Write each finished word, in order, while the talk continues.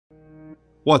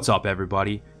What's up,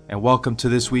 everybody, and welcome to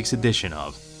this week's edition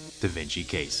of Da Vinci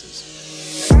Cases.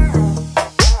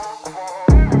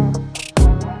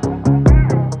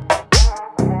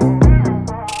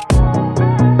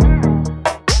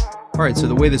 Alright, so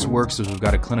the way this works is we've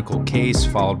got a clinical case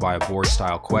followed by a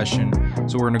board-style question.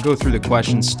 So we're going to go through the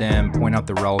question stem, point out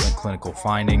the relevant clinical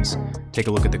findings, take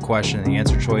a look at the question and the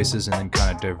answer choices, and then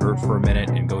kind of divert for a minute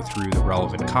and go through the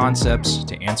relevant concepts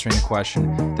to answering the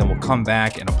question. Then we'll come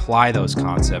back and apply those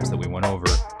concepts that we went over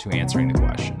to answering the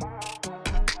question.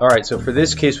 Alright, so for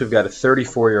this case we've got a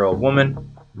 34-year-old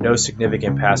woman, no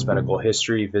significant past medical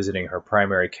history, visiting her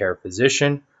primary care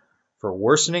physician for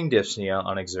worsening dyspnea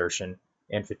on exertion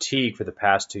and fatigue for the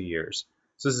past 2 years.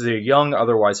 So this is a young,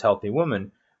 otherwise healthy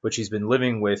woman, but she's been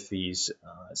living with these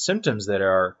symptoms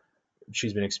that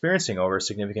she's been experiencing over a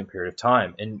significant period of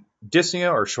time. And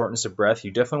dyspnea or shortness of breath,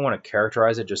 you definitely want to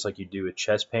characterize it just like you do with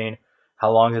chest pain.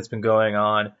 How long it's been going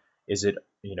on? Is it,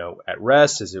 at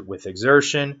rest? Is it with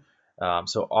exertion?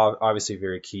 So obviously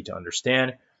very key to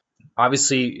understand.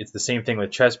 Obviously, it's the same thing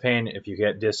with chest pain. If you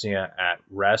get dyspnea at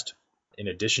rest in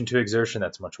addition to exertion,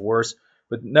 that's much worse.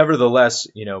 But nevertheless,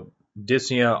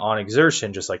 dyspnea on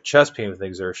exertion, just like chest pain with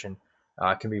exertion,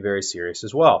 can be very serious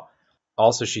as well.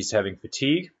 Also, she's having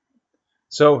fatigue.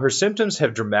 So her symptoms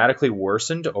have dramatically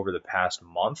worsened over the past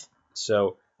month.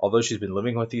 So although she's been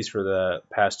living with these for the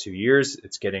past 2 years,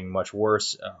 it's getting much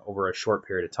worse over a short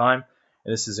period of time.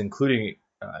 And this is including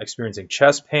experiencing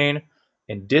chest pain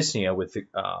and dyspnea with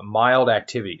mild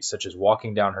activities, such as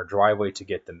walking down her driveway to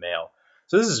get the mail.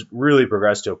 So this is really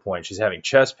progressed to a point. She's having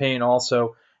chest pain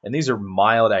also, and these are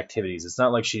mild activities. It's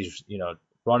not like she's,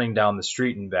 running down the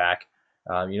street and back.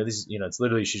 It's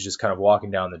literally she's just kind of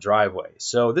walking down the driveway.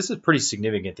 So this is pretty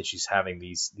significant that she's having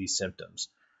these symptoms,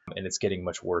 and it's getting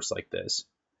much worse like this.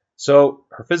 So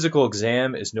her physical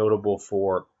exam is notable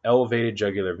for elevated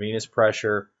jugular venous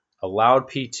pressure, a loud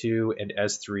P2, and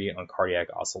S3 on cardiac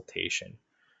auscultation.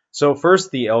 So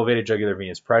first, the elevated jugular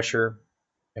venous pressure.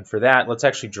 And for that, let's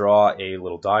actually draw a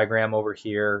little diagram over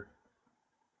here.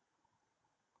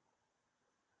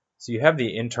 So you have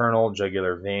the internal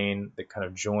jugular vein that kind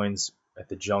of joins at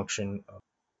the junction of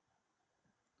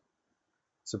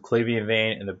subclavian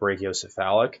vein and the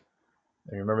brachiocephalic.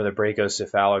 And remember, the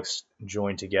brachiocephalics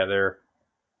join together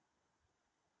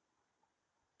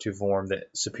to form the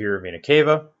superior vena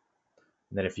cava.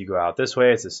 And then if you go out this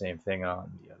way, it's the same thing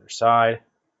on the other side.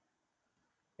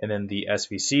 And then the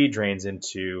SVC drains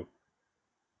into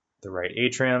the right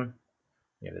atrium.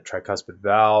 You have the tricuspid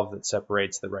valve that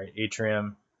separates the right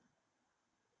atrium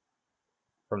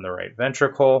from the right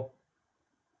ventricle.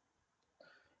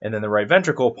 And then the right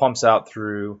ventricle pumps out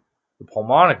through the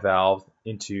pulmonic valve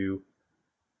into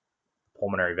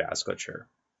pulmonary vasculature.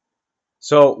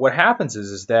 So what happens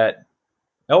is that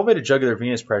elevated jugular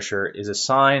venous pressure is a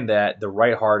sign that the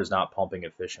right heart is not pumping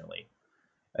efficiently.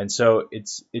 And so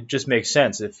it just makes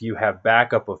sense. If you have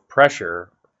backup of pressure,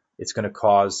 it's going to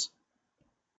cause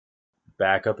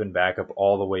backup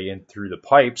all the way in through the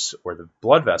pipes or the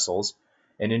blood vessels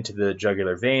and into the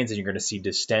jugular veins, and you're going to see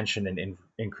distension and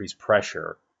increased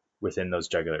pressure within those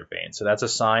jugular veins. So that's a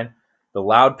sign. The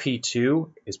loud P2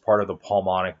 is part of the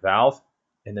pulmonic valve,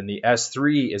 and then the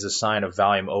S3 is a sign of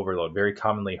volume overload, very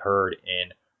commonly heard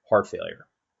in heart failure.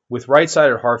 With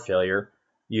right-sided heart failure,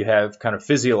 you have kind of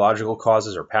physiological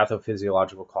causes or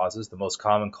pathophysiological causes. The most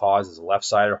common cause is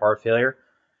left-sided heart failure.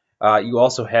 You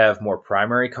also have more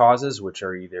primary causes, which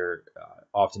are either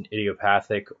often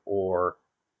idiopathic or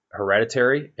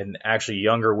hereditary. And actually,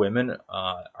 younger women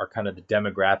are kind of the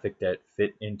demographic that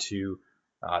fit into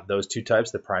those two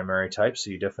types, the primary type.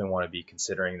 So you definitely want to be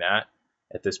considering that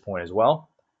at this point as well.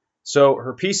 So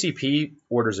her PCP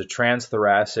orders a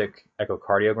transthoracic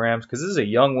echocardiogram because this is a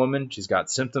young woman. She's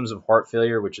got symptoms of heart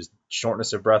failure, which is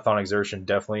shortness of breath on exertion,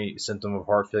 definitely a symptom of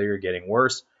heart failure getting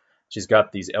worse. She's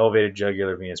got these elevated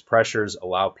jugular venous pressures, a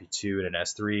loud P2 and an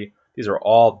S3. These are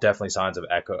all definitely signs of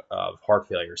heart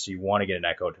failure, so you want to get an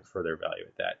echo to further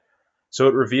evaluate that. So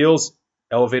it reveals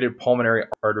elevated pulmonary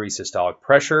artery systolic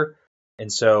pressure.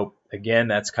 And so, again,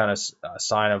 that's kind of a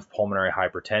sign of pulmonary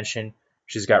hypertension.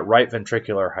 She's got right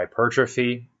ventricular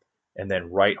hypertrophy and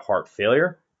then right heart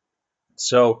failure.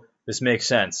 So this makes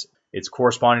sense. It's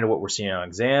corresponding to what we're seeing on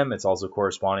exam. It's also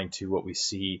corresponding to what we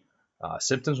see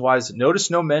symptoms-wise.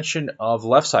 Notice no mention of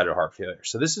left-sided heart failure.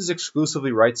 So this is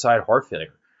exclusively right-side heart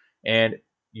failure. And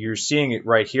you're seeing it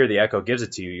right here. The echo gives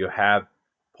it to you. You have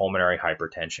pulmonary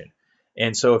hypertension.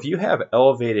 And so if you have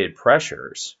elevated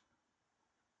pressures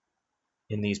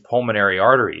in these pulmonary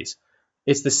arteries,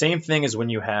 it's the same thing as when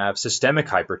you have systemic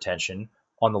hypertension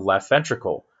on the left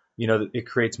ventricle. It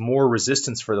creates more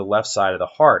resistance for the left side of the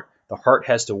heart. the heart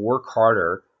has to work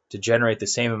harder to generate the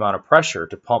same amount of pressure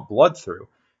to pump blood through.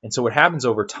 And so what happens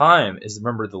over time is,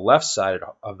 remember, the left side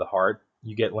of the heart,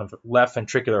 you get left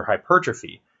ventricular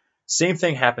hypertrophy. Same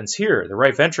thing happens here. The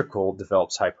right ventricle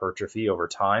develops hypertrophy over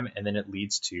time, and then it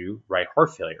leads to right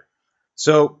heart failure.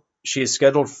 So she is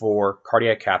scheduled for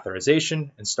cardiac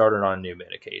catheterization and started on a new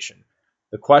medication.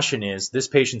 The question is, this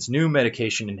patient's new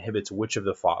medication inhibits which of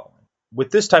the following? With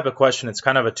this type of question, it's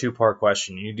kind of a two-part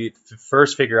question. You need to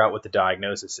first figure out what the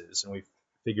diagnosis is, and we've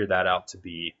figured that out to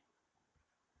be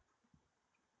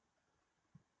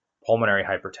pulmonary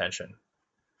hypertension.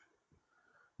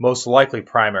 Most likely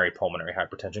primary pulmonary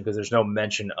hypertension, because there's no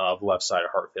mention of left-sided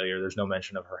heart failure. There's no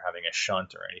mention of her having a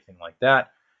shunt or anything like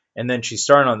that. And then she's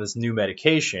starting on this new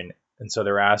medication, and so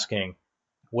they're asking,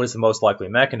 what is the most likely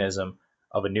mechanism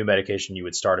of a new medication you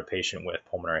would start a patient with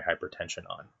pulmonary hypertension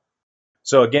on?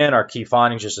 So again, our key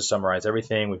findings, just to summarize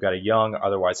everything, we've got a young,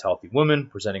 otherwise healthy woman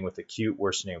presenting with acute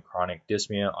worsening of chronic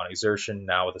dyspnea on exertion,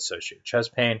 now with associated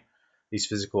chest pain. This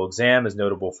physical exam is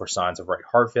notable for signs of right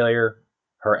heart failure.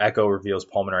 Her echo reveals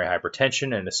pulmonary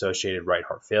hypertension and associated right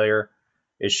heart failure.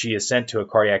 She is sent to a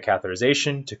cardiac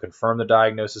catheterization to confirm the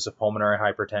diagnosis of pulmonary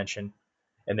hypertension,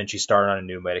 and then she started on a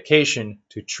new medication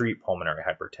to treat pulmonary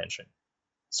hypertension.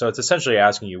 So it's essentially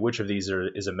asking you which of these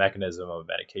is a mechanism of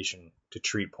medication to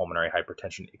treat pulmonary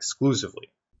hypertension exclusively.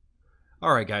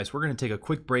 All right, guys, we're going to take a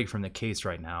quick break from the case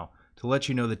right now to let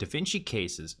you know that Da Vinci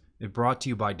Cases is brought to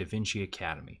you by Da Vinci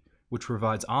Academy, which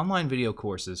provides online video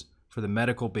courses for the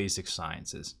medical basic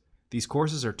sciences. These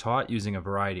courses are taught using a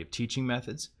variety of teaching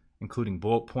methods, including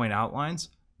bullet point outlines,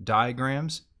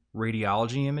 diagrams,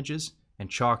 radiology images, and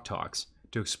chalk talks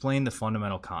to explain the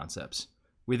fundamental concepts.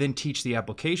 We then teach the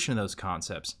application of those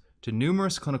concepts to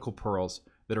numerous clinical pearls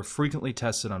that are frequently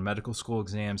tested on medical school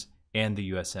exams and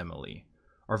the USMLE.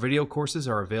 Our video courses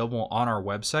are available on our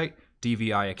website,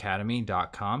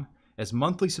 dviacademy.com, as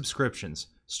monthly subscriptions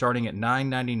starting at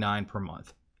 $9.99 per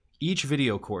month. Each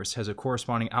video course has a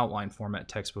corresponding outline format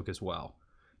textbook as well.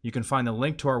 You can find the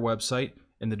link to our website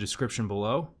in the description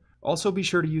below. Also, be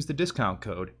sure to use the discount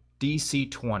code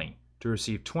DC20 to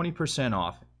receive 20%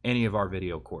 off any of our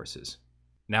video courses.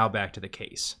 Now back to the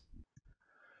case.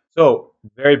 So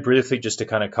very briefly, just to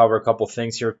kind of cover a couple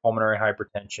things here with pulmonary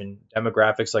hypertension.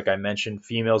 Demographics, like I mentioned,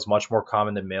 females much more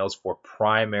common than males for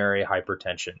primary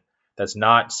hypertension. That's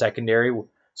not secondary.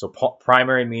 So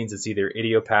primary means it's either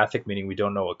idiopathic, meaning we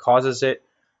don't know what causes it,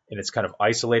 and it's kind of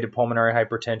isolated pulmonary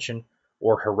hypertension,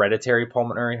 or hereditary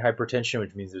pulmonary hypertension,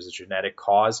 which means there's a genetic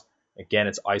cause. Again,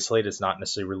 it's isolated. It's not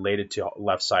necessarily related to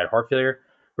left side heart failure.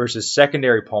 Versus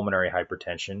secondary pulmonary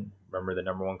hypertension. Remember, the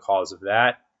number one cause of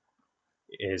that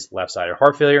is left-sided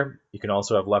heart failure. You can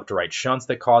also have left to right shunts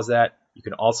that cause that. You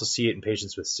can also see it in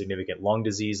patients with significant lung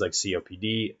disease like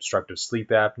COPD, obstructive sleep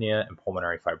apnea, and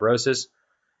pulmonary fibrosis.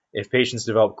 If patients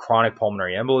develop chronic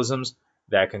pulmonary embolisms,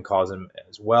 that can cause them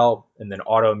as well. And then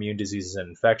autoimmune diseases and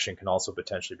infection can also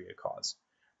potentially be a cause.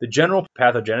 The general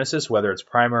pathogenesis, whether it's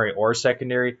primary or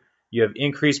secondary, you have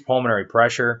increased pulmonary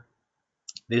pressure.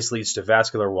 This leads to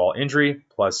vascular wall injury,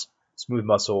 plus smooth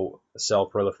muscle cell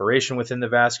proliferation within the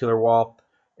vascular wall.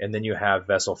 And then you have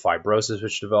vessel fibrosis,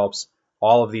 which develops.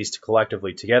 All of these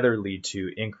collectively together lead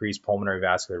to increased pulmonary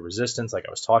vascular resistance, like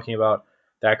I was talking about.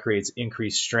 That creates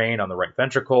increased strain on the right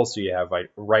ventricle, so you have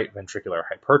right ventricular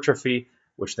hypertrophy,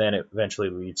 which then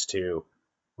eventually leads to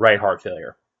right heart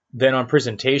failure. Then on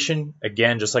presentation,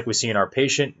 again, just like we see in our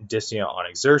patient, dyspnea on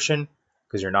exertion,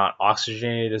 because you're not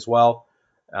oxygenated as well.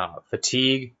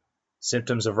 Fatigue,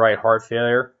 symptoms of right heart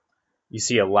failure. You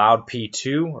see a loud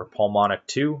P2 or pulmonic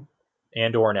 2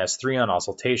 and or an S3 on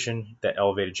auscultation, that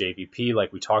elevated JVP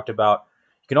like we talked about.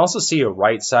 You can also see a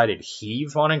right-sided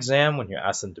heave on exam when you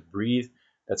ask them to breathe.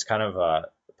 That's kind of a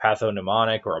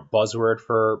pathognomonic or a buzzword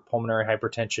for pulmonary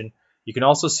hypertension. You can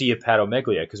also see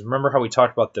hepatomegalia, because remember how we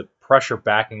talked about the pressure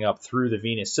backing up through the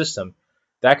venous system.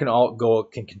 That can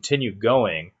continue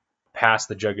going past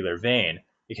the jugular vein.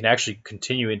 It can actually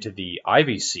continue into the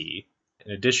IVC.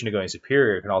 In addition to going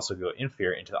superior, it can also go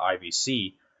inferior into the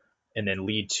IVC and then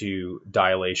lead to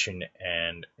dilation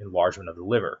and enlargement of the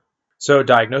liver. So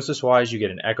diagnosis-wise, you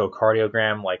get an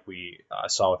echocardiogram like we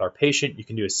saw with our patient. You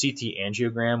can do a CT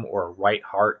angiogram or a right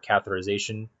heart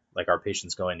catheterization like our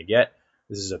patient's going to get.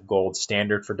 This is a gold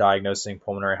standard for diagnosing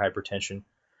pulmonary hypertension.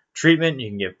 Treatment, you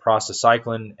can give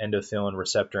prostacyclin, endothelin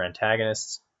receptor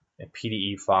antagonists, and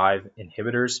PDE5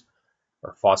 inhibitors,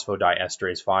 or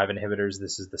phosphodiesterase 5 inhibitors.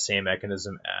 This is the same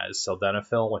mechanism as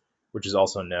sildenafil, which is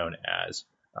also known as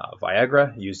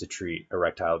Viagra, used to treat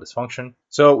erectile dysfunction.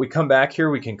 So we come back here,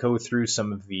 we can go through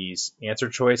some of these answer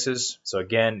choices. So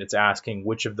again, it's asking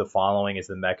which of the following is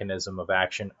the mechanism of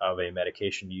action of a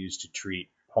medication used to treat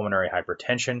pulmonary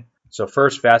hypertension. So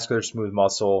first, vascular smooth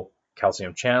muscle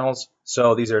calcium channels.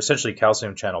 So these are essentially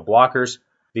calcium channel blockers.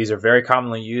 These are very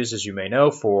commonly used, as you may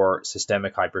know, for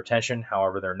systemic hypertension.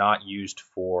 However, they're not used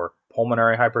for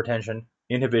pulmonary hypertension.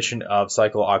 Inhibition of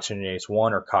cyclooxygenase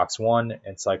 1 or COX-1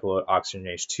 and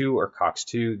cyclooxygenase 2 or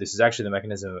COX-2. This is actually the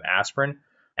mechanism of aspirin.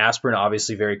 Aspirin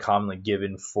obviously very commonly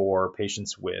given for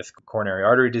patients with coronary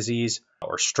artery disease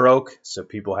or stroke. So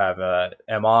people have a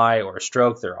MI or a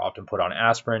stroke, they're often put on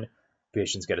aspirin.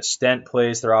 Patients get a stent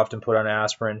placed, they're often put on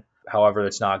aspirin. However,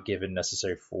 it's not given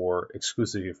necessarily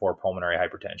exclusively for pulmonary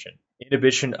hypertension.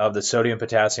 Inhibition of the sodium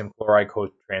potassium chloride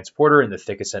co-transporter in the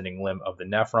thick ascending limb of the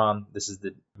nephron. This is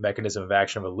the mechanism of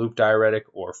action of a loop diuretic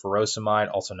or furosemide,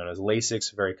 also known as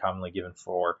Lasix, very commonly given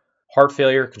for heart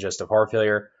failure, congestive heart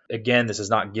failure. Again, this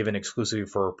is not given exclusively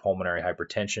for pulmonary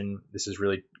hypertension. This is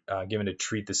really given to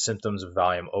treat the symptoms of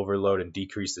volume overload and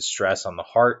decrease the stress on the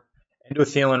heart.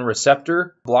 Endothelin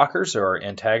receptor blockers or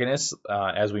antagonists,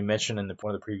 as we mentioned in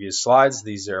one of the previous slides,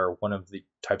 these are one of the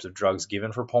types of drugs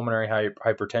given for pulmonary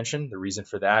hypertension. The reason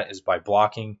for that is by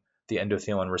blocking the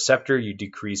endothelin receptor, you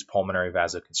decrease pulmonary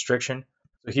vasoconstriction.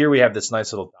 So here we have this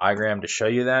nice little diagram to show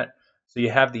you that. So you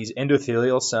have these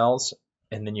endothelial cells,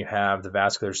 and then you have the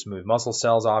vascular smooth muscle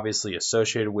cells, obviously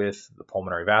associated with the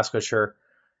pulmonary vasculature.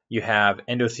 You have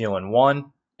endothelin 1,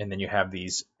 and then you have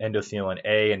these endothelin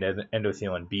A and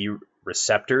endothelin B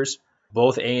receptors.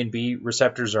 Both A and B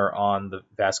receptors are on the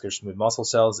vascular smooth muscle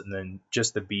cells, and then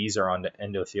just the B's are on the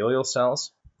endothelial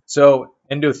cells. So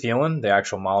endothelin, the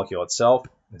actual molecule itself,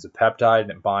 is a peptide,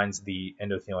 and it binds the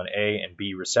endothelin A and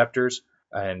B receptors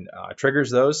and triggers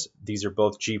those. These are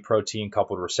both G protein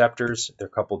coupled receptors. They're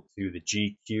coupled to the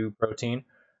GQ protein,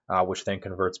 which then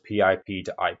converts PIP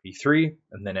to IP3.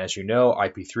 And then, as you know,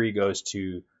 IP3 goes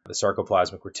to the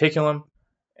sarcoplasmic reticulum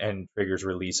and triggers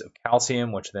release of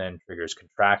calcium, which then triggers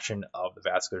contraction of the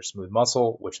vascular smooth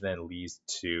muscle, which then leads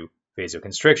to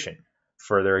vasoconstriction,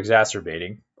 further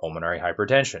exacerbating pulmonary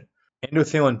hypertension.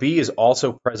 Endothelin B is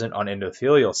also present on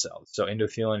endothelial cells. So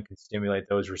endothelin can stimulate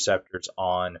those receptors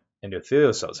on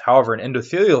endothelial cells. However, in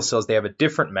endothelial cells, they have a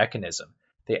different mechanism.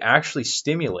 They actually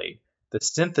stimulate the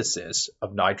synthesis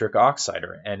of nitric oxide,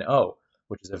 or NO,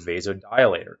 which is a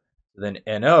vasodilator. Then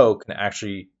NO can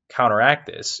actually counteract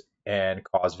this and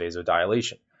cause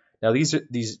vasodilation. Now,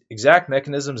 these exact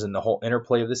mechanisms and the whole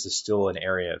interplay of this is still an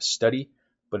area of study,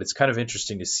 but it's kind of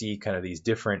interesting to see kind of these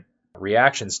different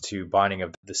reactions to binding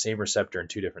of the same receptor in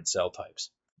two different cell types.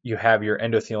 You have your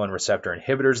endothelin receptor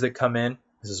inhibitors that come in.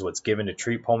 This is what's given to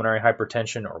treat pulmonary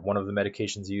hypertension, or one of the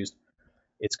medications used.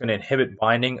 It's going to inhibit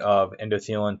binding of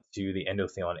endothelin to the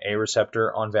endothelin A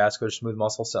receptor on vascular smooth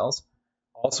muscle cells.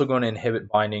 Also going to inhibit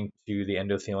binding to the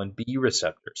endothelin B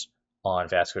receptors on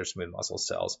vascular smooth muscle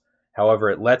cells.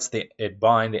 However, it lets it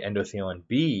bind the endothelin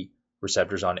B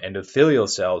receptors on endothelial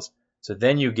cells, so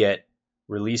then you get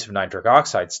release of nitric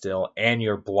oxide still, and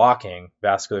you're blocking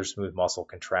vascular smooth muscle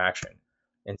contraction.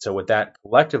 And so what that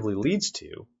collectively leads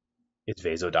to is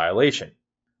vasodilation.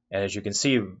 And as you can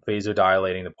see,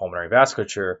 vasodilating the pulmonary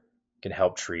vasculature can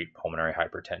help treat pulmonary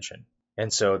hypertension.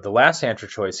 And so the last answer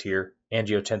choice here,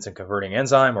 angiotensin converting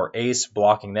enzyme, or ACE,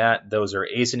 blocking that. Those are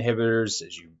ACE inhibitors,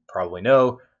 as you probably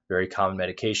know, very common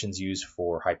medications used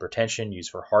for hypertension,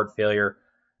 used for heart failure.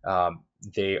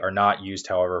 They are not used,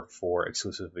 however,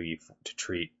 exclusively to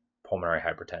treat pulmonary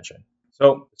hypertension.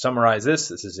 So to summarize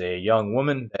this is a young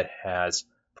woman that has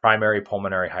primary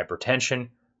pulmonary hypertension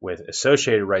with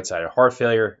associated right-sided heart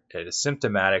failure. It is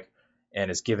symptomatic and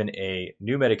is given a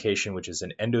new medication, which is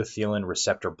an endothelin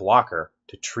receptor blocker,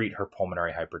 to treat her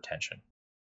pulmonary hypertension.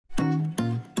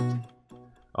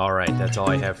 All right, that's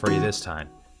all I have for you this time.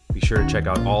 Be sure to check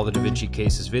out all the Da Vinci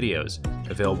Cases videos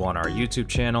available on our YouTube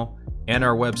channel and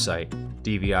our website,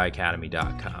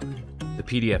 dviacademy.com. The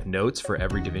PDF notes for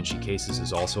every Da Vinci Cases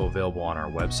is also available on our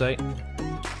website.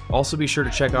 Also, be sure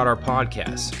to check out our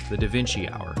podcast, The Da Vinci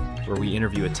Hour, where we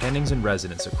interview attendings and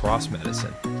residents across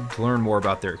medicine to learn more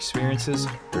about their experiences,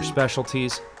 their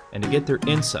specialties, and to get their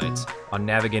insights on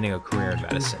navigating a career in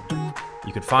medicine.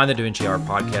 You can find the Da Vinci Hour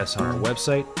podcast on our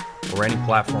website or any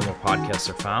platform where podcasts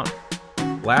are found.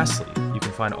 Lastly, you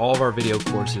can find all of our video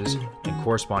courses and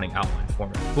corresponding outline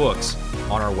format books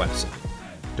on our website.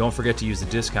 Don't forget to use the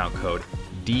discount code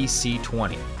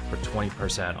DC20 for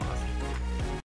 20% off.